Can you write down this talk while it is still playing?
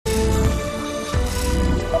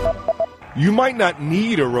You might not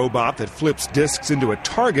need a robot that flips discs into a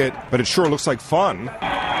target, but it sure looks like fun.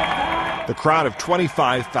 The crowd of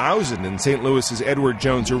 25,000 in St. Louis's Edward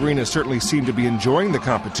Jones Arena certainly seemed to be enjoying the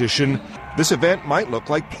competition. This event might look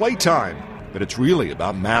like playtime, but it's really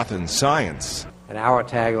about math and science. And our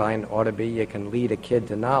tagline ought to be, you can lead a kid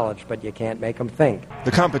to knowledge, but you can't make them think.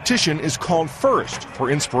 The competition is called FIRST, for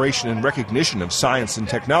inspiration and recognition of science and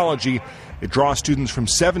technology. It draws students from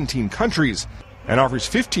 17 countries and offers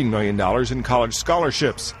 $15 million in college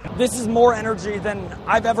scholarships. This is more energy than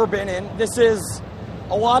I've ever been in. This is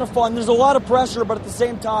a lot of fun. There's a lot of pressure, but at the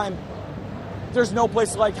same time, there's no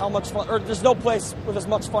place like how much fun, or there's no place with as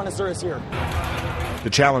much fun as there is here. The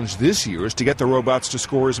challenge this year is to get the robots to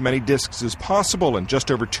score as many discs as possible in just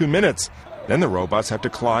over 2 minutes. Then the robots have to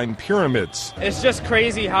climb pyramids. It's just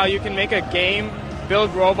crazy how you can make a game, build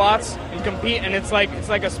robots, and compete, and it's like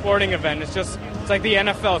a sporting event. It's like the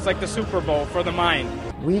NFL. It's like the Superbowl for the mind.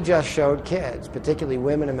 We just showed kids, particularly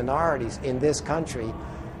women and minorities in this country,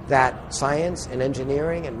 that science and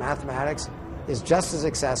engineering and mathematics is just as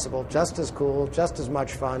accessible, just as cool, just as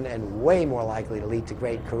much fun, and way more likely to lead to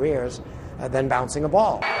great careers than bouncing a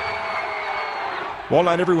ball. While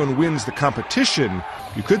not everyone wins the competition,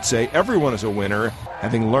 you could say everyone is a winner,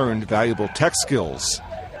 having learned valuable tech skills.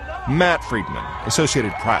 Matt Friedman,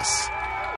 Associated Press.